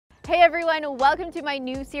Hey everyone, welcome to my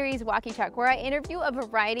new series, Walkie, where I interview a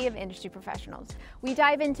variety of industry professionals. We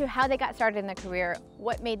dive into how they got started in their career,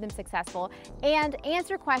 what made them successful, and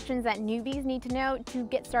answer questions that newbies need to know to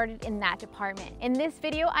get started in that department. In this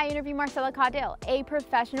video, I interview Marcella Caudill, a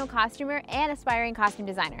professional costumer and aspiring costume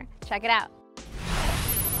designer. Check it out.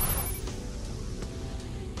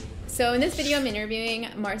 So in this video, I'm interviewing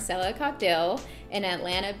Marcella Caudill, an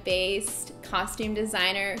Atlanta-based costume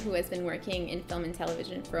designer who has been working in film and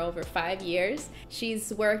television for over 5 years.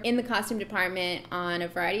 She's worked in the costume department on a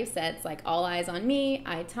variety of sets like All Eyes on Me,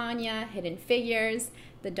 I, Tonya, Hidden Figures,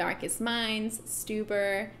 The Darkest Minds,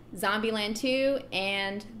 Stuber, Zombieland 2,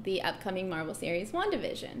 and the upcoming Marvel series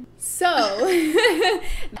WandaVision. So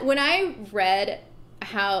when I read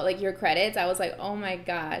your credits, I was like, oh my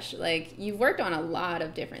gosh, you've worked on a lot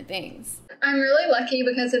of different things. I'm really lucky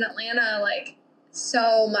because in Atlanta,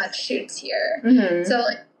 so much shoots here. So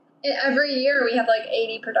every year we have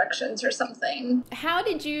 80 productions or something. How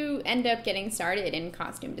did you end up getting started in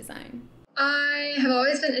costume design? I have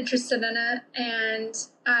always been interested in it, and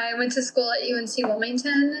I went to school at UNC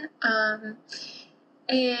Wilmington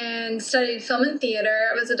and studied film and theater.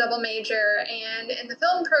 It was a double major, and in the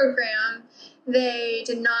film program they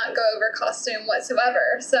did not go over costume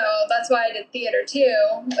whatsoever. So that's why I did theater too,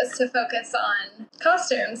 was to focus on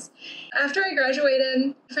costumes. After I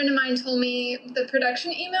graduated, a friend of mine told me the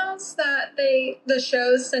production emails that the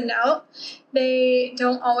shows send out, they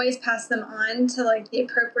don't always pass them on to the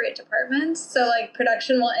appropriate departments. So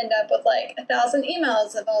production will end up with 1,000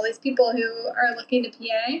 emails of all these people who are looking to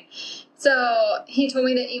PA. So he told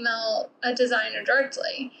me to email a designer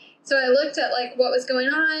directly. So I looked at what was going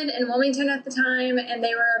on in Wilmington at the time, and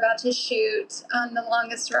they were about to shoot The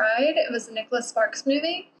Longest Ride. It was a Nicholas Sparks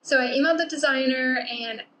movie. So I emailed the designer,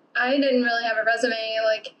 and I didn't really have a resume.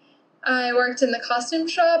 I worked in the costume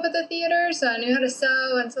shop at the theater, so I knew how to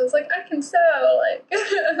sew, and so I was like, I can sew,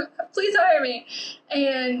 please hire me.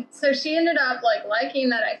 And so she ended up liking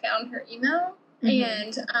that I found her email,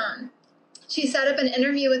 and she set up an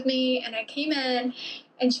interview with me, and I came in,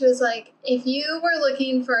 and she was like, if you were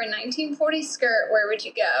looking for a 1940s skirt, where would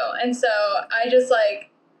you go? And so I just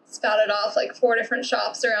spouted off 4 different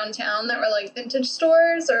shops around town that were vintage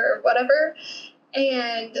stores or whatever.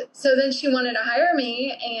 And so then she wanted to hire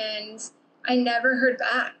me, and I never heard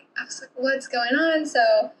back. I was like, what's going on?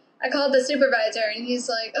 So I called the supervisor, and he's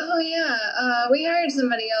like, oh yeah, we hired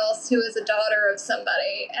somebody else who was a daughter of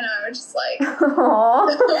somebody. And I was just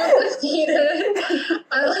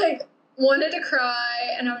I wanted to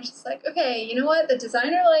cry, and I was just like, okay, you know what? The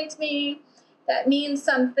designer liked me. That means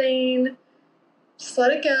something. Just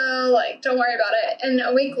let it go. Don't worry about it. And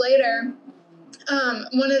a week later,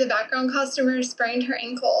 one of the background costumers sprained her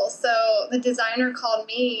ankle. So the designer called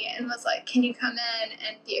me and was like, can you come in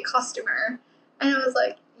and be a costumer? And I was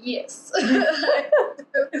like, yes,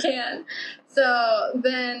 I can. So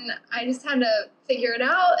then I just had to figure it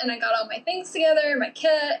out, and I got all my things together, my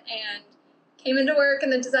kit, and came into work,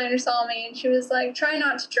 and the designer saw me, and she was like, try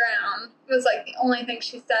not to drown. It was the only thing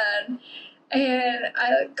she said. And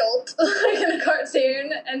I gulped in a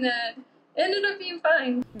cartoon, and then ended up being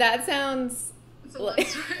fine. That sounds no.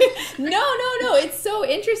 It's so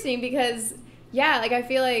interesting because, yeah, I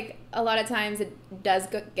feel a lot of times it does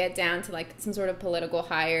get down to some sort of political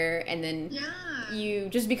hire, and then you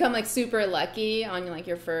just become super lucky on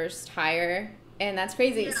your first hire. And that's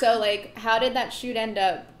crazy. Yeah. So, how did that shoot end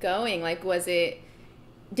up going? Did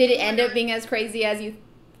it end up being as crazy as you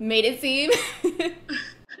made it seem?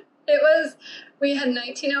 We had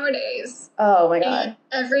 19-hour days. Oh, my God.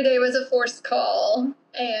 Every day was a forced call,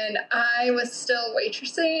 and I was still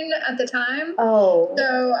waitressing at the time. Oh.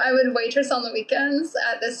 So I would waitress on the weekends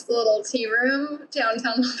at this little tea room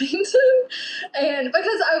downtown Wilmington. And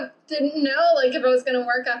because I didn't know, if I was going to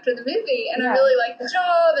work after the movie, and I really liked the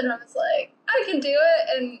job, and I was like, I can do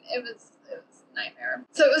it, and it was a nightmare.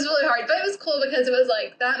 So it was really hard, but it was cool because it was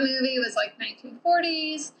that movie was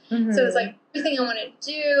 1940s, so it was everything I wanted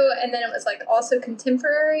to do, and then it was also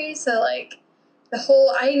contemporary, so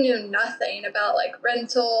I knew nothing about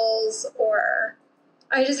rentals, or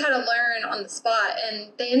I just had to learn on the spot,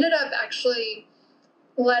 and they ended up actually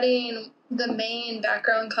letting the main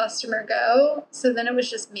background costumer go, so then it was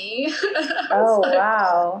just me.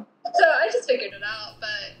 Wow. So I just figured it out,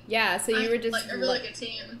 but yeah, so you were just a really good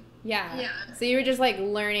team. Yeah. So you were just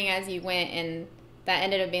learning as you went, and that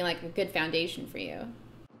ended up being a good foundation for you.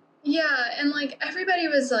 Yeah, and everybody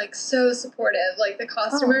was so supportive. The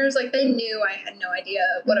costumers, they knew I had no idea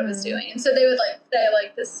what I was doing, and so they would say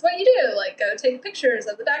this is what you do, go take pictures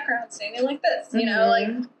of the background standing like this, you know,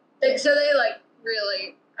 so they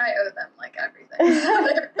really I owe them like everything. So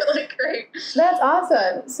they're really great. That's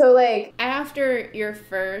awesome. So like after your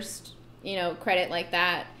first, credit like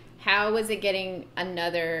that, how was it getting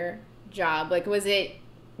another job? Like, was it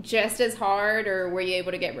just as hard, or were you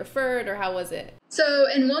able to get referred, or how was it? So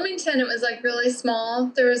in Wilmington, it was like really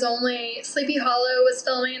small. There was only Sleepy Hollow was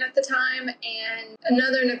filming at the time, and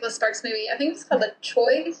another Nicholas Sparks movie. I think it was called The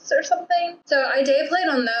Choice or something. So I day played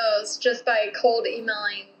on those just by cold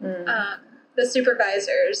emailing the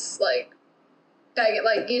supervisors, like begging,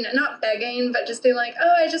 like, not begging, but just being like,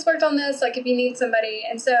 oh, I just worked on this, like if you need somebody.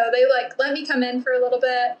 And so they like let me come in for a little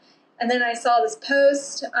bit, and then I saw this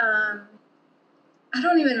post. I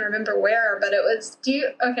don't even remember where, but it was,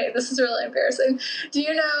 okay, this is really embarrassing. Do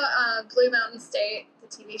you know Blue Mountain State, the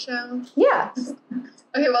TV show? Yeah.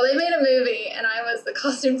 Okay, well, they made a movie, and I was the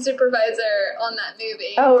costume supervisor on that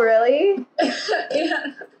movie. Oh, really?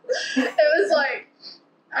 Yeah. It was like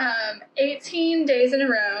 18 days in a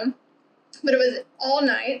row, but it was all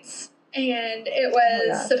nights, and it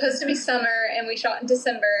was supposed to be summer, and we shot in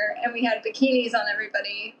December, and we had bikinis on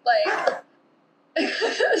everybody, like...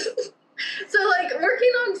 So, like,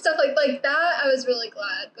 working on stuff like that, I was really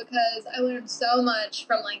glad because I learned so much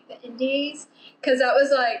from, like, the indies, because that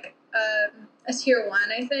was, like, a tier 1,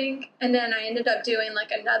 I think, and then I ended up doing,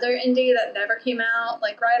 like, another indie that never came out,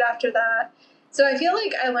 like, right after that. So I feel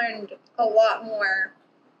like I learned a lot more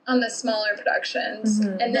on the smaller productions,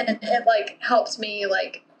 and then it, like, helped me,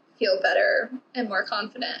 like, feel better and more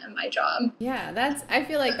confident in my job. Yeah, I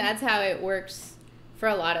feel like that's how it works for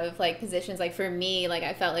a lot of like positions. Like for me, like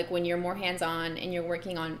I felt like when you're more hands-on and you're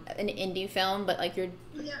working on an indie film, but like you're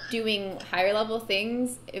doing higher level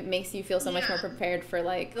things, it makes you feel so much more prepared for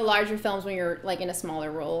like the larger films when you're like in a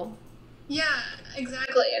smaller role. Yeah,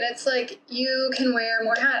 exactly. And it's like you can wear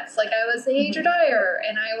more hats. Like I was the agent dyer,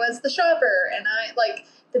 and I was the shopper, and I like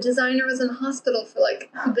the designer was in the hospital for like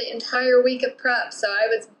the entire week of prep. So I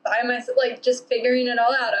was by myself, like just figuring it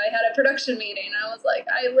all out. I had a production meeting. I was like,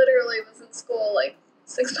 I literally was in school like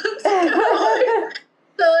 6 months ago.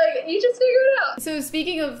 So like you just figure it out. So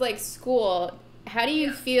speaking of like school, how do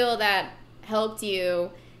you feel that helped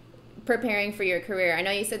you preparing for your career? I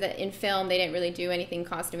know you said that in film they didn't really do anything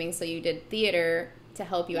costuming, so you did theater to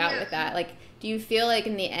help you out with that. Like, do you feel like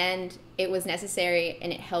in the end it was necessary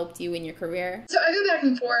and it helped you in your career? So I go back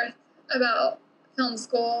and forth about film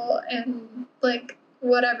school and like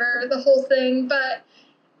whatever, the whole thing, but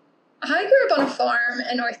I grew up on a farm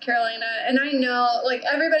in North Carolina, and I know, like,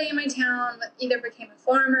 everybody in my town either became a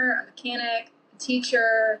farmer, a mechanic, a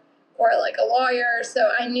teacher, or, like, a lawyer, so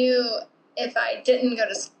I knew if I didn't go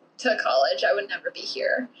to college, I would never be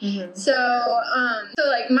here. So,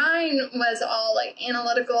 like, mine was all, like,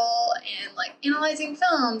 analytical and, like, analyzing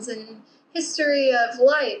films and history of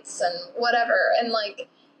lights and whatever, and, like,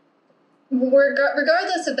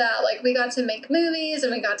 regardless of that, like, we got to make movies,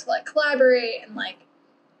 and we got to, like, collaborate, and, like,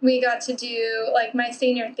 we got to do, like, my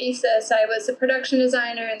senior thesis. I was a production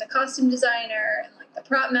designer and the costume designer and, like, the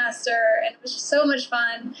prop master, and it was just so much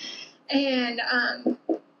fun. And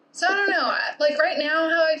so I don't know. Like, right now,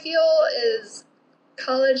 how I feel is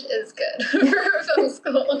college is good for film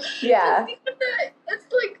school. Yeah. It's,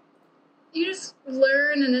 like, you just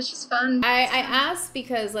learn, and it's just fun. I asked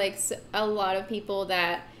because, like, a lot of people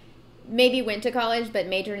that maybe went to college but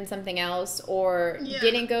majored in something else or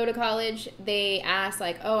didn't go to college, they ask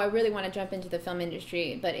like, oh, I really want to jump into the film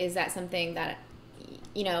industry, but is that something that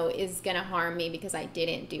is gonna harm me because I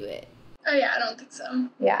didn't do it? Oh yeah, I don't think so.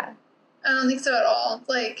 Yeah, I don't think so at all.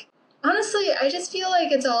 Like, honestly, I just feel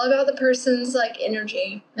like it's all about the person's like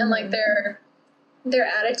energy and like their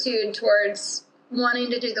attitude towards wanting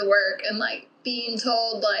to do the work, and like being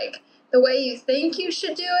told like the way you think you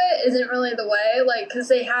should do it isn't really the way, like, because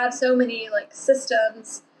they have so many, like,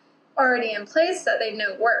 systems already in place that they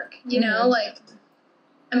know work, you know? Like,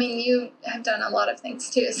 I mean, you have done a lot of things,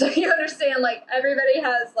 too, so you understand, like, everybody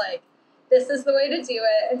has, like, this is the way to do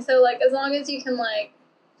it, and so, like, as long as you can, like,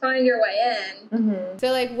 find your way in.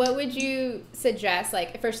 So, like, what would you suggest,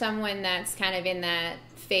 like, for someone that's kind of in that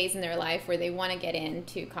phase in their life where they want to get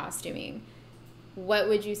into costuming, what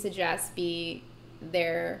would you suggest be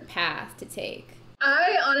their path to take?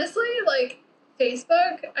 I honestly, like,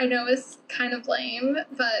 Facebook, I know is kind of lame,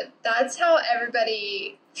 but that's how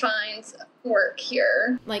everybody finds work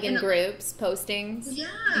here. Like in groups, postings?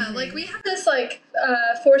 Yeah, like we have this, like,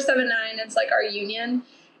 479, it's like our union,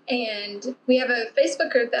 and we have a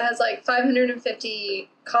Facebook group that has like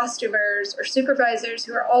 550 costumers or supervisors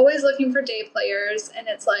who are always looking for day players, and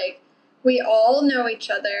it's like we all know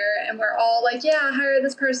each other and we're all like, yeah, hire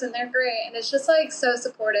this person, they're great. And it's just like so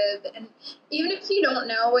supportive. And even if you don't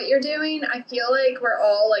know what you're doing, I feel like we're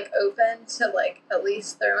all like open to like at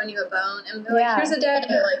least throwing you a bone and be like, here's a day,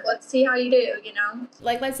 like, let's see how you do, you know?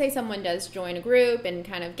 Like, let's say someone does join a group and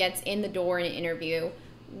kind of gets in the door in an interview.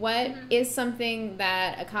 What is something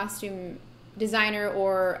that a costume designer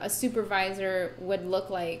or a supervisor would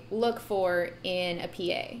look for in a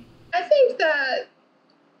PA? I think that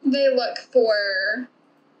they look for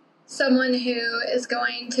someone who is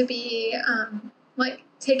going to be like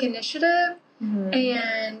take initiative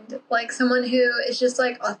and like someone who is just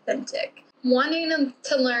like authentic, wanting them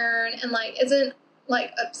to learn and like isn't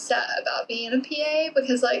like upset about being a PA,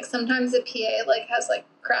 because like sometimes a PA like has like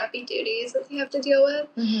crappy duties that they have to deal with,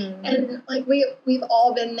 and like we've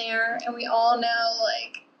all been there and we all know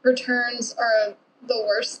like returns are the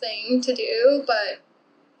worst thing to do, but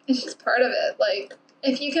it's just part of it. Like,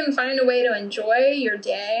 if you can find a way to enjoy your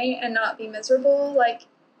day and not be miserable, like,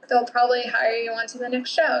 they'll probably hire you on to the next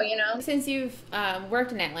show, you know? Since you've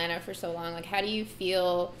worked in Atlanta for so long, like, how do you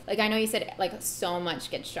feel? Like, I know you said, like, so much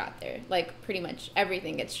gets shot there. Like, pretty much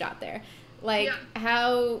everything gets shot there. Like,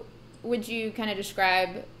 how would you kind of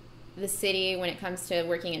describe the city when it comes to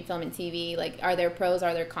working in film and TV? Like, are there pros,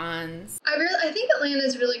 are there cons? I think Atlanta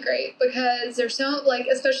is really great because there's so, like,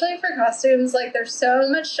 especially for costumes, like, there's so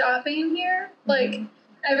much shopping here. Like,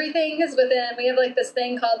 everything is within, we have, like, this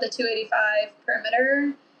thing called the 285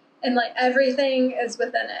 perimeter, and, like, everything is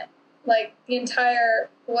within it. Like, the entire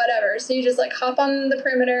whatever. So you just, like, hop on the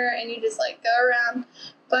perimeter and you just, like, go around.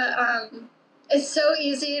 But, it's so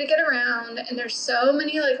easy to get around, and there's so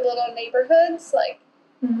many, like, little neighborhoods, like,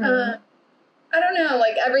 I don't know,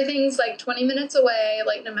 like, everything's, like, 20 minutes away,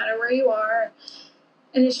 like, no matter where you are,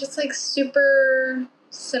 and it's just, like, super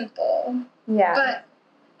simple. Yeah. But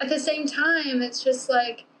at the same time, it's just,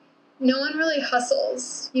 like, no one really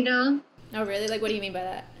hustles, you know? Oh, really? Like, what do you mean by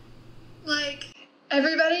that? Like,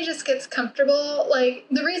 everybody just gets comfortable. Like,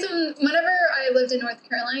 the reason, whenever I lived in North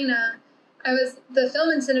Carolina, the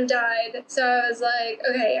film incentive died, so I was like,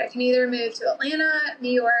 okay, I can either move to Atlanta,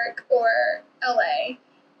 New York, or LA.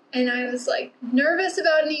 And I was, like, nervous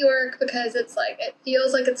about New York because it's, like, it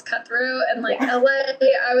feels like it's cutthroat. And, like, LA,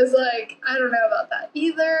 I was, like, I don't know about that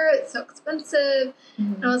either. It's so expensive.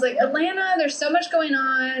 And I was, like, Atlanta, there's so much going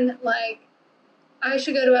on. Like, I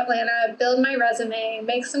should go to Atlanta, build my resume,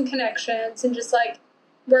 make some connections, and just, like,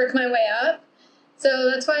 work my way up.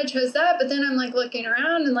 So that's why I chose that. But then I'm, like, looking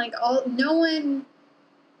around and, like, no one,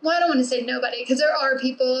 well, I don't want to say nobody, because there are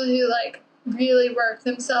people who, like, really work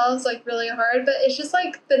themselves, like, really hard, but it's just,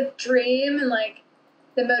 like, the dream and, like,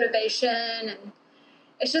 the motivation, and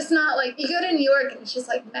it's just not, like, you go to New York and it's just,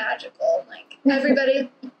 like, magical, like, everybody's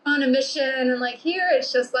on a mission, and, like, here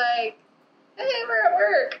it's just, like, hey, we're at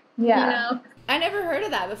work, you know? I never heard of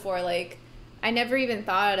that before. Like, I never even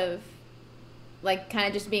thought of, like, kind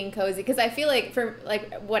of just being cozy, because I feel like, for,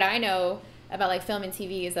 like, what I know about, like, film and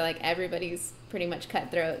TV is that, like, everybody's pretty much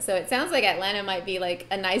cutthroat. So it sounds like Atlanta might be, like,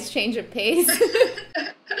 a nice change of pace.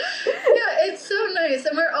 Yeah, it's so nice.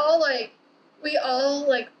 And we all,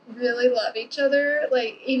 like, really love each other.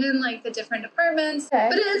 Like, even, like, the different departments. Okay.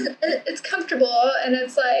 But it's comfortable, and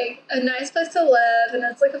it's, like, a nice place to live, and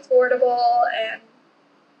it's, like, affordable, and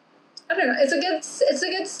I don't know. It's a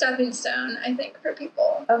good stepping stone, I think, for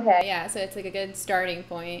people. Okay. Yeah, so it's, like, a good starting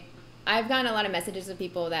point. I've gotten a lot of messages of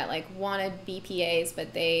people that, like, want to be PAs,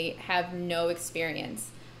 but they have no experience.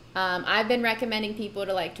 I've been recommending people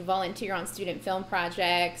to volunteer on student film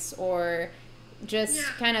projects or just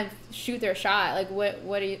kind of shoot their shot. Like,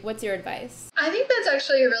 what's your advice? I think that's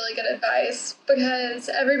actually really good advice, because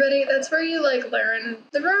that's where you, like, learn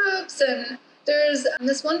the ropes. And there's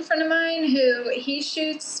this one friend of mine who, he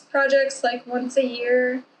shoots projects, like, once a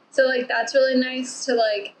year. So, like, that's really nice to,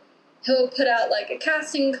 like, he'll put out, like, a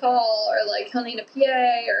casting call, or, like, he'll need a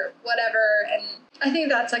PA or whatever, and I think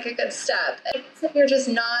that's, like, a good step. If you're just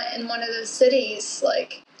not in one of those cities,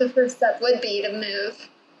 like, the first step would be to move.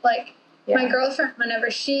 Like, my girlfriend, whenever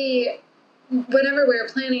we were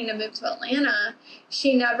planning to move to Atlanta,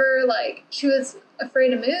 she was afraid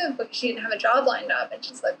to move because she didn't have a job lined up, and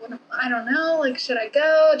she's like, well, I don't know, like, should I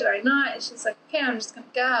go, do I not? And she's like, okay, I'm just gonna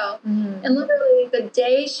go. And literally the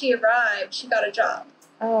day she arrived, she got a job.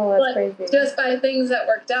 Oh, that's crazy. Just by things that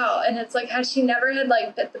worked out. And it's like, had she never had,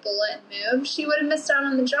 like, bit the bullet and moved, she would have missed out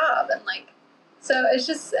on the job. And, like, so it's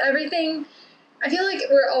just everything. I feel like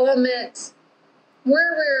we're meant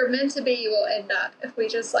to be will end up if we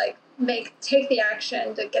just, like, take the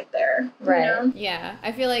action to get there. Right. You know? Yeah.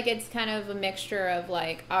 I feel like it's kind of a mixture of,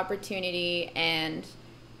 like, opportunity and,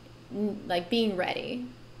 like, being ready,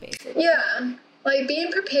 basically. Yeah. like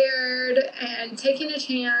being prepared and taking a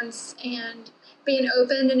chance and being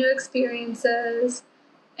open to new experiences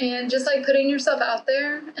and just like putting yourself out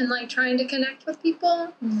there and like trying to connect with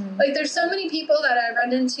people. Mm-hmm. Like there's so many people that I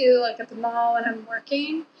run into like at the mall when I'm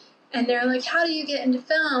working, and they're like, how do you get into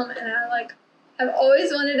film? And I've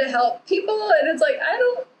always wanted to help people, and it's like, I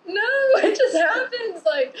don't know, it just happens.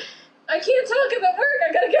 Like I can't talk about work,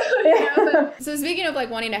 I gotta go. You know? So speaking of like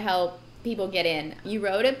wanting to help people get in, you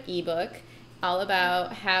wrote an ebook all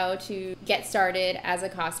about how to get started as a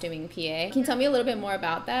costuming PA. Can you tell me a little bit more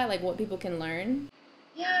about that, like what people can learn?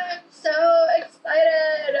 Yeah, I'm so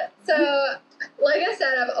excited. So, like I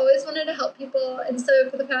said, I've always wanted to help people, and so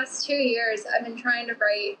for the past 2 years, I've been trying to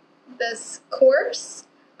write this course,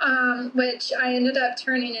 which I ended up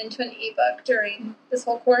turning into an ebook during this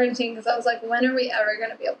whole quarantine, because I was like, when are we ever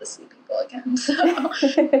going to be able to see people again? So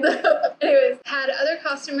anyways, had other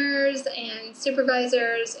customers and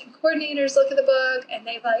supervisors and coordinators look at the book, and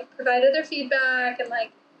they've like provided their feedback and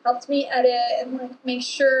like helped me edit and like make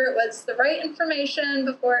sure it was the right information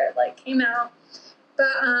before it like came out. But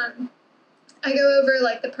I go over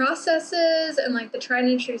like the processes and like the tried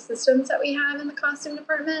and true systems that we have in the costume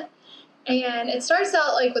department. And it starts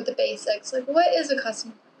out like with the basics, like what is a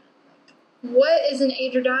costume department? Like, what is an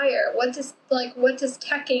aider dyer? What does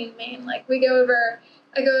teching mean? Like I go over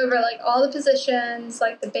like all the positions,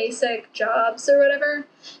 like the basic jobs or whatever.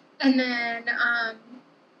 And then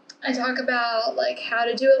I talk about like how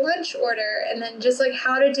to do a lunch order, and then just like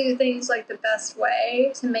how to do things like the best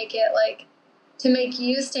way to make it like to make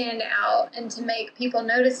you stand out and to make people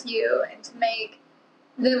notice you and to make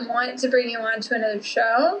them want to bring you on to another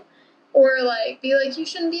show, or like be like, you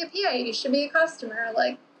shouldn't be a PA, you should be a costumer,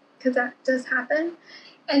 like, because that does happen.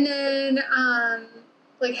 And then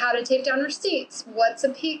like how to take down receipts, what's a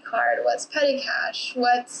P card, what's petty cash,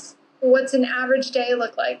 what's an average day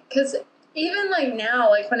look like, because even like now,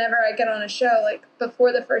 like whenever I get on a show, like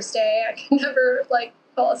before the first day, I can never like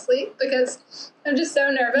fall asleep because I'm just so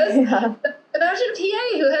nervous. Yeah. Imagine a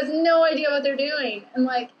PA who has no idea what they're doing and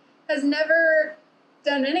like has never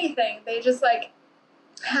done anything. They just like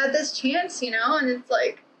had this chance, you know, and it's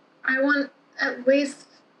like, I want at least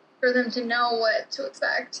for them to know what to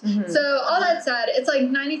expect. Mm-hmm. So all that said, it's like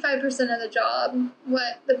 95% of the job,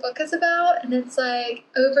 what the book is about. And it's like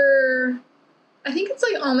I think it's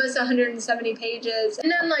like almost 170 pages.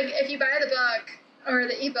 And then like if you buy the book or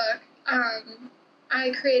the ebook, I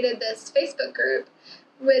created this Facebook group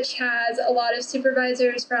which has a lot of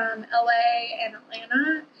supervisors from LA and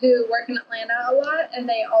Atlanta who work in Atlanta a lot, and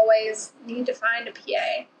they always need to find a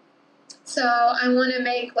PA. So I want to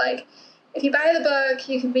make like, if you buy the book,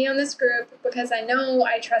 you can be on this group because I know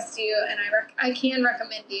I trust you and I can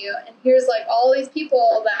recommend you. And here's like all these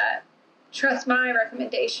people that trust my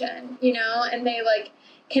recommendation, you know, and they like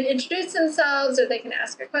can introduce themselves, or they can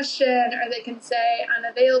ask a question, or they can say, I'm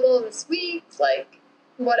available this week, like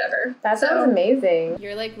whatever. That sounds amazing.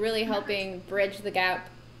 You're like really helping bridge the gap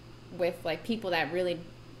with like people that really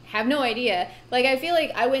have no idea. Like I feel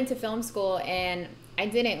like I went to film school and I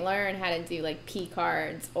didn't learn how to do like P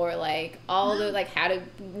cards or like all the like how to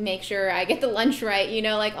make sure I get the lunch right, you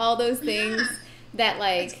know, like all those things that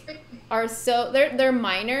like are so they're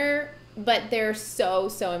minor, but they're so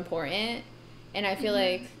important. And I feel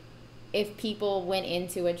like if people went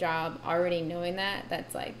into a job already knowing that,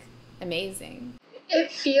 that's like amazing. It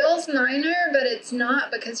feels minor, but it's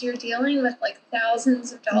not, because you're dealing with like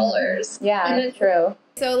thousands of dollars. Yeah, it's true.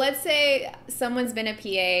 So let's say someone's been a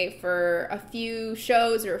PA for a few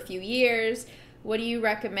shows or a few years. What do you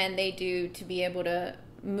recommend they do to be able to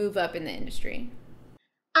move up in the industry?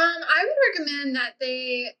 I would recommend that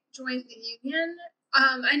they join the union.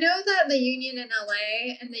 I know that the union in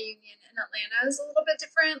LA and the union in Atlanta is a little bit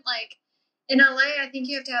different. Like in LA, I think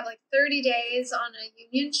you have to have like 30 days on a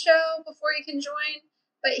union show before you can join.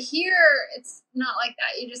 But here, it's not like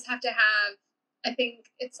that. You just have to have, I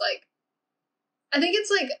think it's like $1,500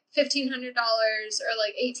 or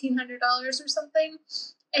like $1,800 or something.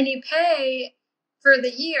 And you pay for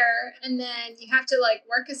the year, and then you have to like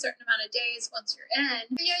work a certain amount of days once you're in.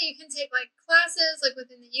 But yeah, you can take like classes like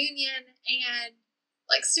within the union, and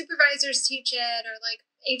like supervisors teach it, or like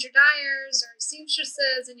aider dyers or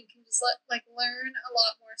seamstresses, and you can just like learn a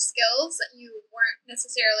lot more skills that you weren't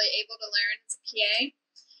necessarily able to learn as a PA.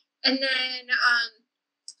 And then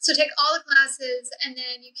so take all the classes, and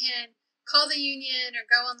then you can call the union or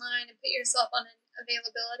go online and put yourself on an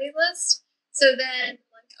availability list. So then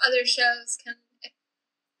like other shows can, if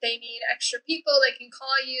they need extra people, they can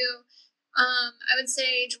call you. I would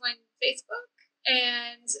say join Facebook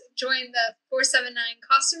and join the 479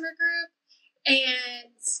 customer group,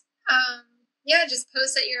 and yeah, just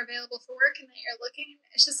post that you're available for work and that you're looking.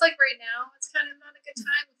 It's just like right now, it's kind of not a good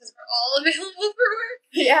time because we're all available for work.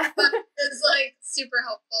 Yeah. But it's like super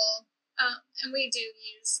helpful. And we do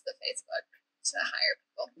use the Facebook to hire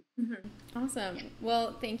people. Awesome.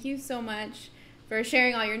 Well, thank you so much for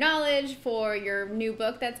sharing all your knowledge, for your new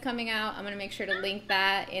book that's coming out. I'm going to make sure to link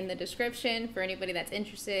that in the description for anybody that's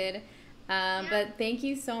interested. But thank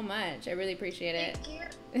you so much. I really appreciate it.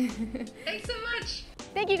 Thank you. Thanks so much.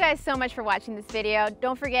 Thank you guys so much for watching this video.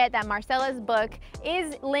 Don't forget that Marcella's book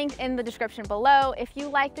is linked in the description below. If you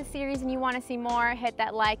like the series and you want to see more, hit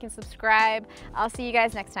that like and subscribe. I'll see you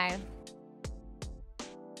guys next time.